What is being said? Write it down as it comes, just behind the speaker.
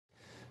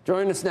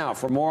Joining us now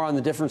for more on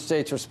the different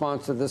states'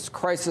 response to this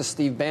crisis,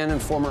 Steve Bannon,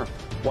 former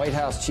White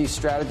House chief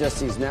strategist.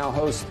 He's now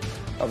host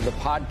of the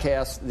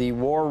podcast, The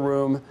War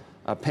Room,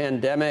 a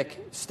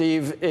Pandemic.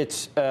 Steve,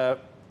 it's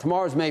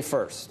tomorrow's May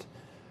 1st.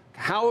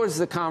 How is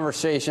the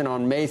conversation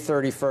on May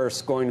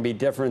 31st going to be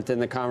different than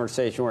the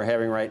conversation we're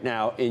having right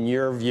now? In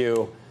your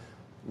view,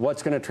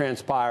 what's going to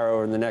transpire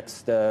over the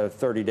next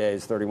 30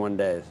 days, 31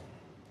 days?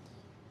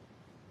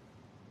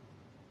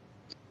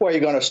 Well,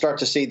 you're going to start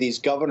to see these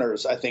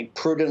governors, I think,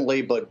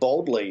 prudently but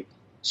boldly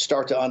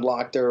start to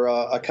unlock their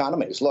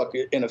economies. Look,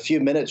 in a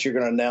few minutes, you're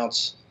going to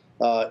announce,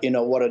 another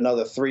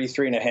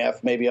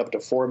 3.5, maybe up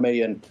to 4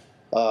 million,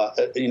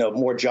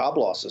 more job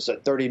losses.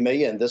 At 30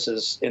 million, this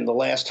is in the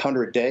last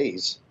 100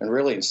 days, and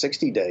really in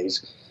 60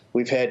 days,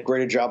 we've had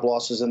greater job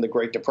losses than the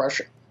Great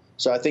Depression.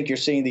 So I think you're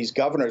seeing these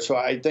governors who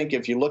I think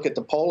if you look at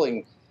the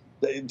polling,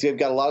 they've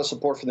got a lot of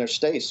support from their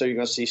states. So you're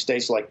going to see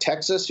states like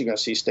Texas, you're going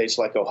to see states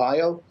like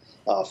Ohio,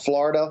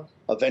 Florida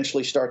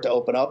eventually start to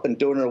open up and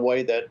do it in a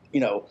way that,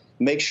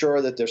 make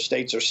sure that their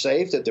states are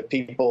safe, that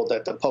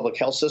the public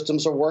health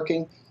systems are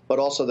working, but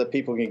also that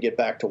people can get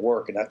back to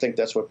work. And I think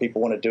that's what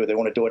people want to do. They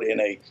want to do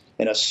it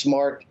in a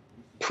smart,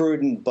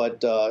 prudent,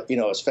 but,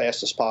 as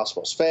fast as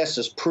possible, as fast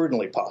as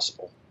prudently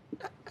possible.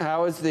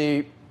 How is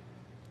the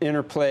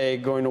interplay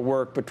going to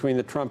work between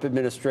the Trump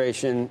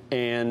administration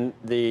and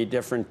the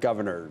different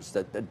governors,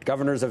 the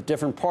governors of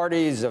different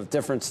parties, of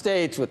different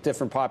states with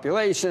different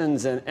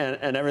populations and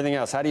everything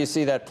else? How do you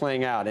see that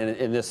playing out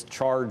in this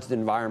charged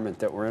environment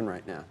that we're in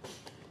right now?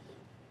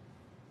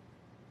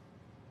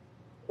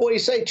 Well, you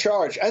say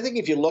charge. I think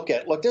if you look,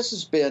 this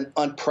has been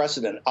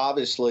unprecedented,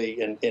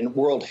 obviously, in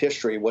world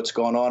history, what's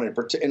going on,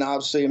 and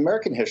obviously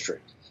American history.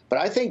 But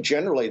I think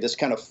generally this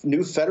kind of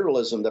new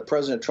federalism that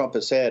President Trump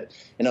has had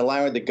in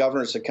allowing the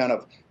governors to kind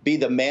of be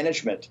the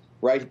management,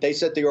 right? They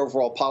set the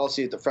overall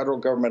policy at the federal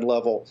government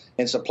level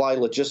and supply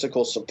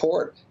logistical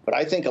support. But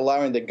I think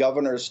allowing the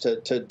governors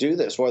to do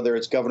this, whether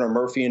it's Governor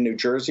Murphy in New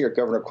Jersey or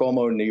Governor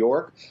Cuomo in New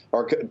York,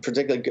 or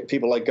particularly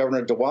people like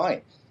Governor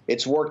DeWine,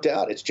 it's worked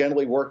out. It's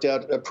generally worked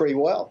out pretty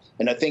well.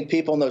 And I think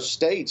people in those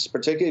states,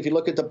 particularly if you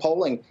look at the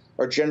polling,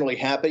 are generally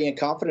happy and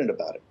confident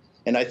about it.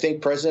 And I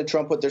think President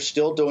Trump, what they're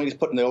still doing is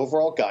putting the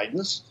overall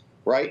guidance,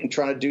 right, and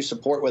trying to do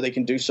support where they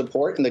can do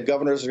support. And the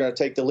governors are going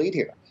to take the lead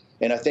here.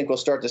 And I think we'll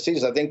start to see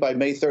this. I think by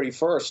May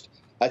 31st,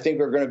 I think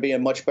we're going to be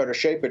in much better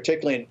shape,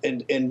 particularly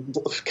in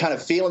kind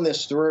of feeling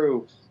this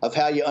through of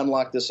how you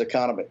unlock this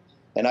economy.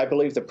 And I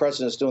believe the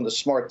president is doing the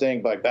smart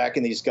thing by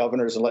backing these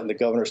governors and letting the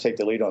governors take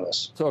the lead on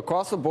this. So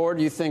across the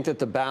board, you think that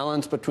the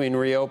balance between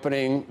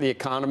reopening the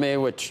economy,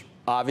 which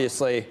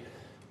obviously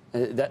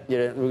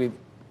the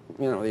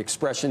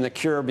expression, the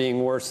cure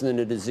being worse than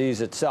the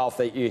disease itself,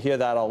 that you hear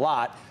that a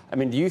lot. I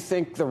mean, do you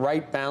think the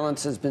right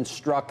balance has been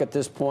struck at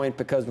this point?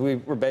 Because we're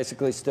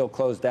basically still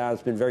closed down.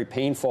 It's been very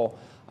painful,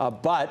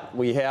 but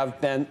we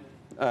have bent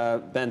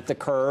the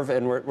curve,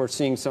 and we're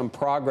seeing some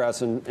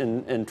progress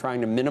in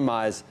trying to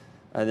minimize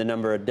the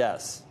number of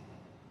deaths.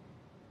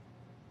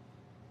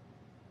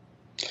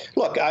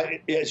 Look,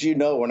 as you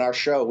know, on our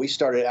show, we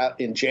started out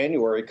in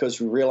January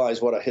because we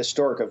realized what a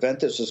historic event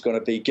this was going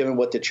to be, given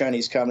what the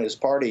Chinese Communist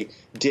Party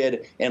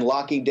did in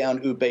locking down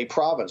Hubei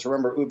province.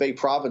 Remember, Hubei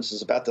province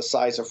is about the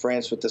size of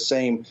France with the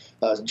same,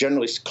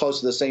 generally close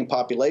to the same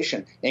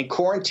population. And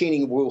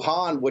quarantining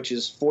Wuhan, which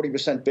is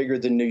 40% bigger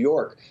than New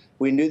York,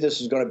 we knew this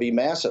was going to be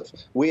massive.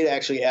 We had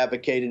actually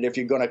advocated if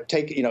you're going to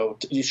take,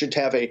 you should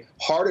have a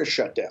harder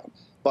shutdown.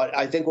 But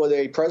I think when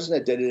the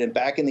president did it and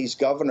backing these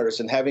governors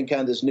and having kind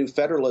of this new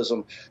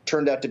federalism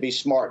turned out to be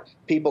smart.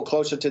 People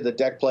closer to the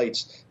deck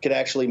plates could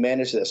actually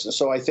manage this. And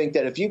so I think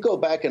that if you go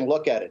back and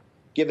look at it,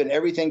 given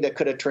everything that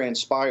could have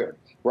transpired,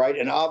 right,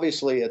 and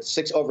obviously at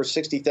over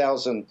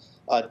 60,000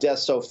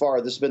 deaths so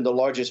far, this has been the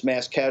largest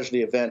mass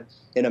casualty event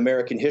in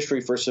American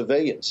history for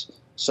civilians.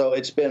 So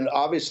it's been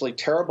obviously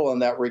terrible in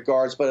that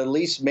regards, but at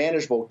least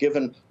manageable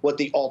given what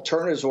the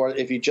alternatives were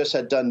if you just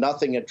had done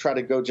nothing and tried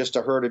to go just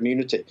to herd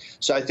immunity.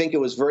 So I think it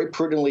was very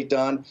prudently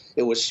done.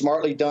 It was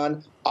smartly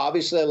done.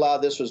 Obviously, a lot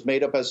of this was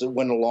made up as it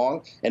went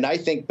along. And I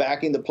think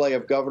backing the play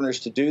of governors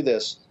to do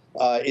this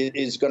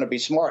is going to be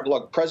smart.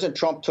 Look, President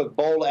Trump took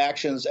bold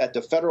actions at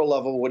the federal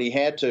level when he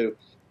had to,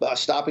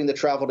 stopping the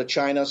travel to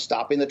China,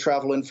 stopping the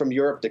travel in from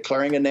Europe,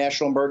 declaring a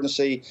national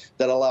emergency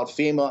that allowed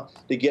FEMA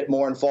to get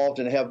more involved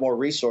and have more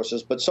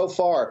resources. But so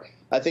far,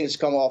 I think it's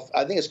come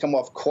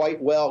off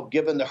quite well,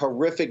 given the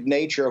horrific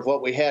nature of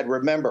what we had.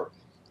 Remember,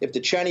 if the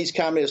Chinese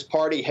Communist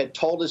Party had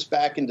told us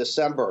back in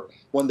December,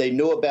 when they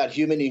knew about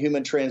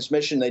human-to-human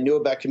transmission, they knew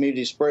about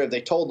community spread, if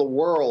they told the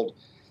world,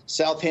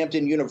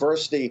 Southampton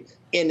University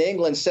in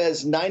England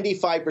says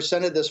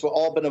 95% of this will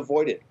all been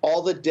avoided.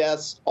 All the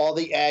deaths, all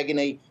the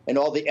agony, and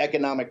all the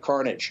economic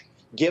carnage.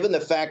 Given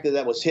the fact that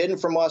that was hidden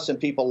from us and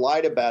people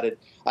lied about it,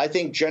 I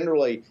think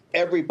generally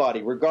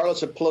everybody,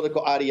 regardless of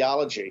political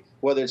ideology,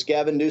 whether it's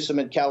Gavin Newsom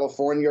in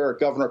California or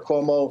Governor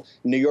Cuomo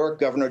in New York,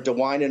 Governor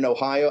DeWine in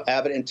Ohio,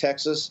 Abbott in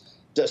Texas,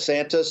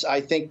 DeSantis, I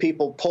think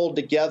people pulled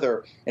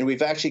together and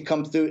we've actually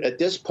come through at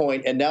this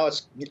point, and now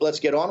let's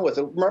get on with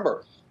it.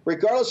 Remember,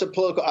 regardless of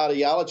political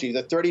ideology,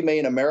 the 30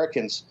 million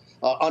Americans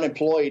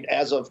unemployed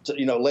as of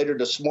later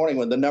this morning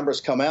when the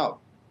numbers come out,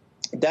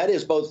 that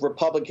is both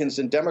Republicans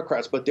and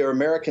Democrats, but they're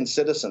American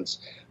citizens.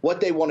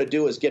 What they want to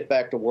do is get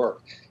back to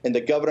work. And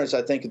the governors,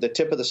 I think, at the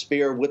tip of the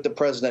spear with the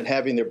president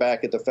having their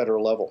back at the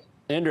federal level.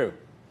 Andrew.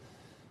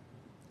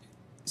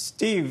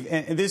 Steve,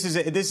 this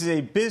is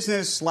a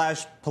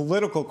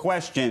business/political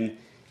question.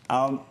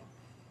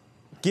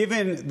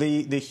 Given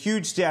the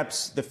huge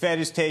steps the Fed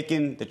has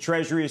taken, the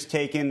Treasury has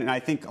taken, and I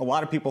think a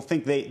lot of people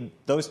think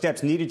those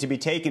steps needed to be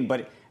taken,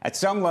 but at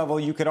some level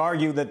you could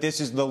argue that this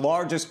is the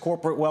largest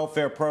corporate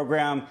welfare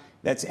program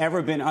that's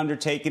ever been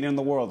undertaken in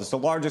the world. It's the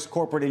largest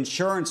corporate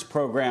insurance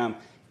program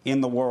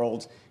in the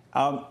world.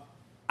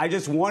 I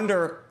just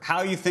wonder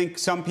how you think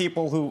some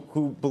people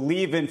who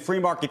believe in free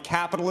market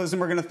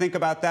capitalism are going to think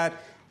about that,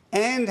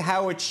 and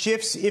how it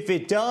shifts, if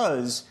it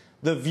does,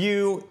 the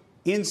view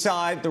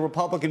inside the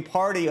Republican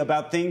Party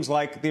about things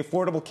like the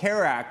Affordable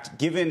Care Act,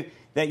 given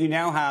that you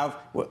now have,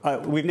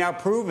 we've now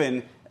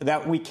proven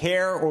that we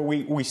care, or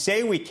we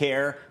say we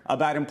care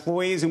about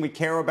employees and we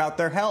care about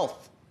their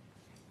health.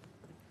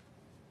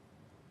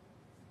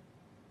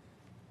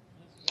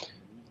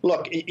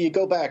 Look, you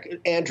go back,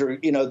 Andrew,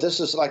 this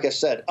is, like I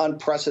said,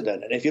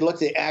 unprecedented. If you look at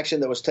the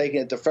action that was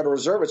taken at the Federal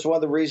Reserve, it's one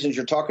of the reasons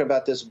you're talking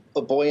about this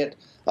buoyant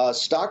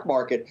stock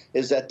market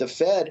is that the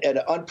Fed at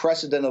an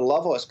unprecedented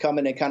level has come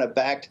in and kind of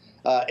backed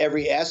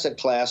every asset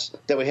class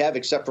that we have,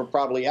 except for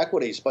probably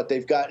equities. But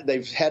they've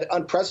had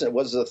unprecedented,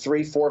 was it a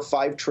 $3, $4,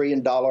 $5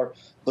 trillion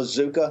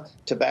bazooka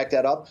to back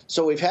that up?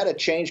 So we've had a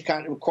change,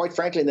 quite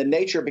frankly, in the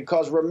nature,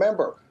 because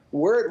remember,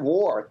 we're at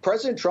war.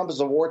 President Trump is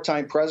a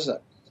wartime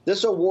president. This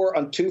is a war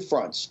on two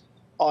fronts.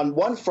 On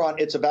one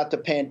front, it's about the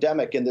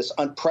pandemic and this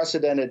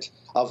unprecedented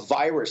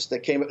virus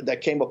that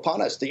came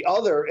upon us. The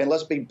other, and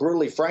let's be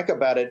brutally frank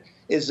about it,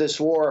 is this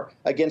war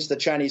against the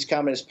Chinese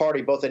Communist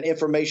Party, both an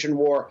information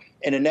war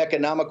and an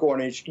economic war.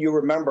 And as you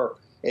remember,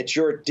 at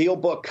your Deal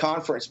Book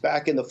conference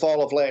back in the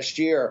fall of last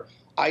year,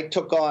 I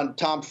took on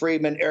Tom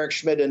Friedman, Eric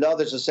Schmidt, and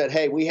others and said,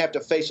 hey, we have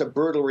to face a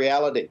brutal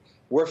reality.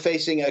 We're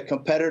facing a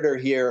competitor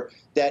here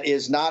that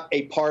is not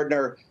a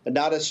partner,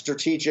 not a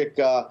strategic,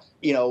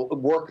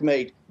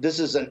 workmate. This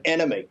is an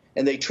enemy,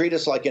 and they treat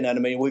us like an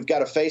enemy. And we've got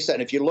to face that.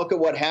 And if you look at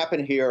what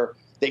happened here,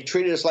 they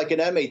treated us like an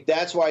enemy.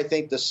 That's why I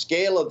think the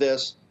scale of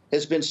this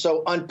has been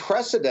so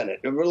unprecedented.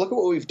 And look at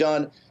what we've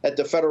done at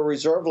the Federal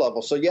Reserve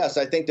level. So, yes,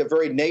 I think the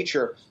very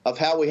nature of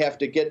how we have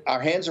to get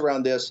our hands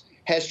around this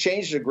has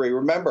changed a degree.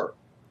 Remember,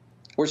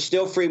 we're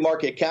still free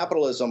market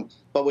capitalism,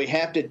 but we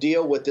have to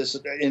deal with this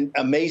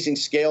amazing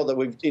scale that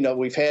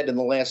we've had in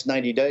the last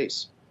 90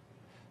 days.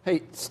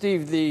 Hey,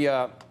 Steve,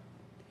 the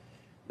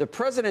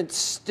president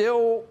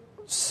still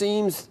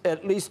seems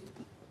at least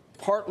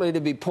partly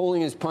to be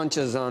pulling his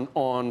punches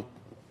on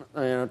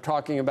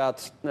talking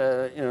about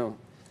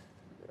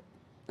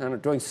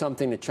doing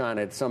something to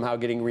China, somehow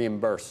getting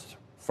reimbursed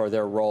for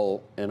their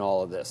role in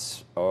all of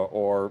this,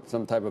 or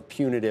some type of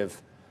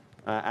punitive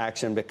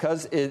action,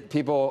 because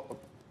people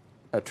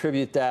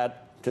attribute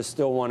that to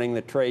still wanting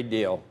the trade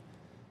deal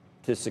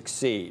to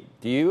succeed.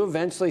 Do you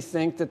eventually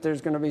think that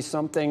there's going to be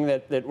something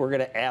that we're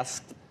going to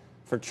ask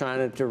for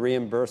China to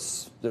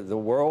reimburse the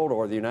world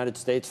or the United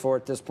States for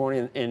at this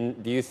point?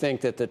 And do you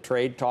think that the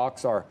trade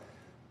talks are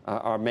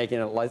making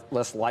it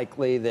less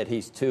likely that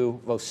he's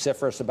too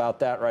vociferous about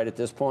that right at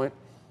this point?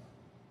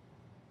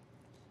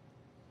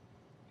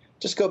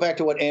 Just go back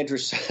to what Andrew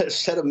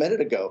said a minute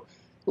ago.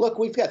 Look,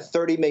 we've got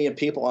 30 million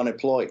people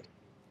unemployed.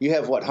 You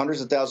have,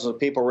 hundreds of thousands of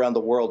people around the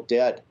world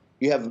dead.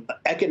 You have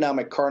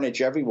economic carnage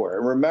everywhere.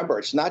 And remember,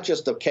 it's not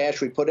just the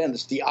cash we put in,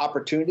 it's the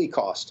opportunity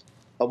cost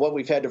of what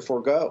we've had to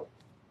forego.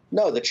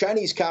 No, the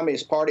Chinese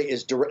Communist Party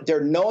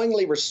they're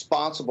knowingly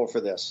responsible for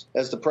this,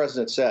 as the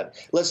president said.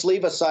 Let's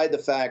leave aside the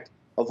fact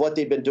of what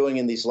they've been doing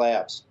in these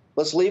labs.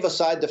 Let's leave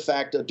aside the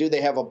fact of do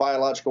they have a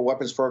biological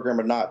weapons program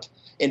or not.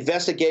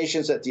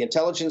 Investigations at the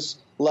intelligence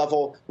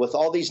level with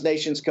all these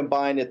nations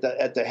combined at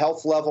the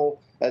health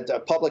level, at the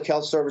public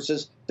health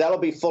services, that'll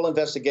be full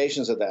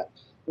investigations of that.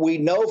 We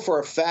know for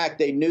a fact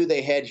they knew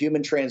they had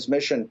human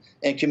transmission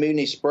and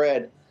community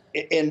spread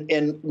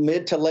in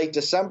mid to late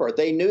December.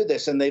 They knew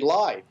this and they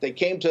lied. They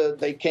came to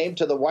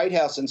the White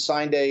House and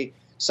signed a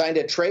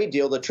trade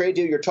deal, the trade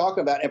deal you're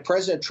talking about, and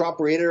President Trump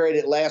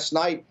reiterated last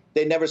night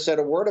they never said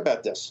a word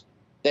about this.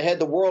 They had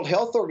the World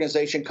Health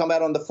Organization come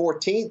out on the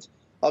 14th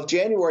of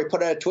January,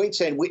 put out a tweet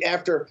saying,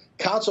 after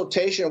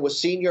consultation with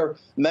senior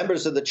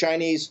members of the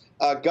Chinese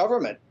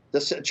government,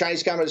 the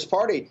Chinese Communist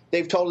Party,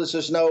 they've told us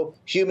there's no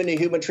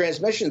human-to-human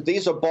transmission.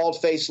 These are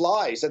bald-faced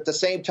lies. At the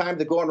same time,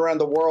 they're going around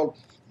the world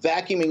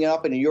vacuuming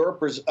up in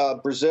Europe,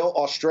 Brazil,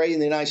 Australia,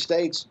 and the United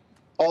States,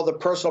 all the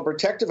personal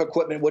protective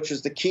equipment, which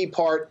is the key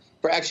part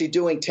for actually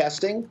doing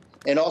testing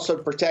and also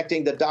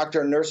protecting the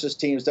doctor and nurses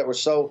teams that were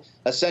so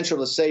essential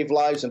to save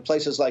lives in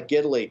places like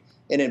Italy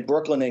and in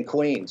Brooklyn and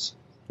Queens.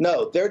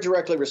 No, they're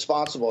directly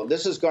responsible.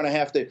 This is going to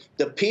have to –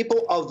 the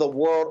people of the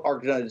world are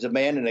going to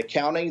demand an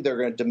accounting. They're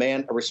going to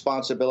demand a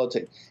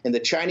responsibility. And the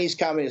Chinese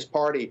Communist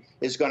Party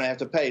is going to have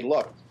to pay.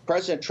 Look,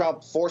 President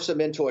Trump forced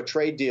them into a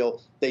trade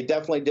deal they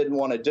definitely didn't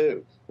want to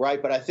do,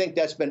 right? But I think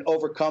that's been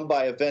overcome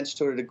by events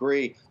to a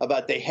degree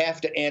about they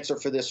have to answer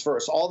for this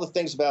first. All the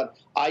things about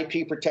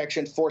IP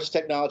protection, forced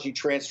technology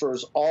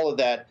transfers, all of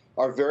that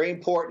are very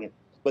important,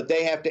 but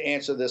they have to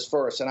answer this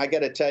first. And I got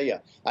to tell you,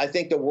 I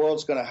think the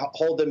world's going to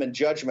hold them in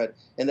judgment,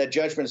 and that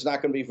judgment is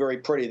not going to be very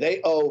pretty.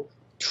 They owe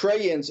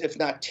trillions, if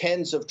not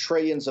tens of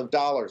trillions of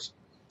dollars.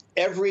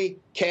 Every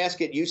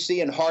casket you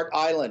see in Hart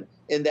Island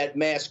in that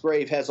mass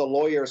grave has a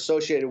lawyer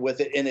associated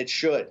with it, and it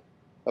should.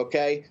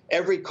 Okay?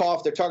 Every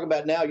cough they're talking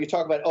about now, you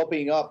talk about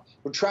opening up.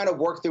 We're trying to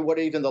work through what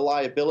even the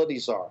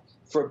liabilities are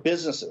for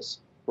businesses,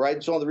 right?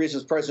 It's one of the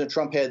reasons President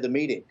Trump had the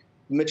meeting.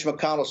 Mitch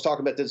McConnell's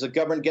talking about does the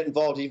government get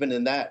involved even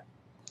in that?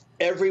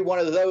 Every one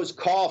of those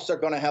coughs are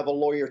going to have a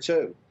lawyer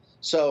too.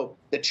 So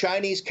the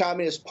Chinese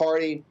Communist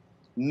Party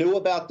knew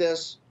about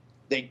this.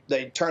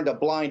 They turned a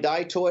blind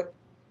eye to it.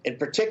 And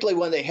particularly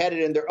when they had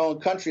it in their own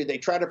country, they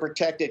tried to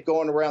protect it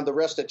going around the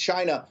rest of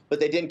China, but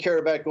they didn't care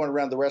about it going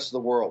around the rest of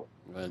the world.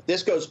 Right.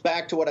 This goes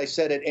back to what I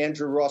said at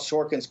Andrew Ross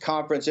Sorkin's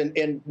conference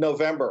in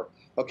November.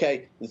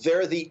 Okay,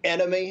 they're the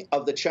enemy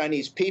of the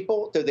Chinese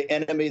people. They're the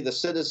enemy of the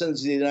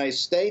citizens of the United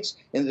States,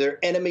 and they're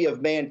enemy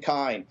of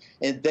mankind.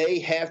 And they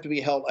have to be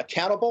held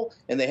accountable,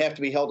 and they have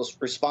to be held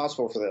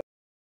responsible for this.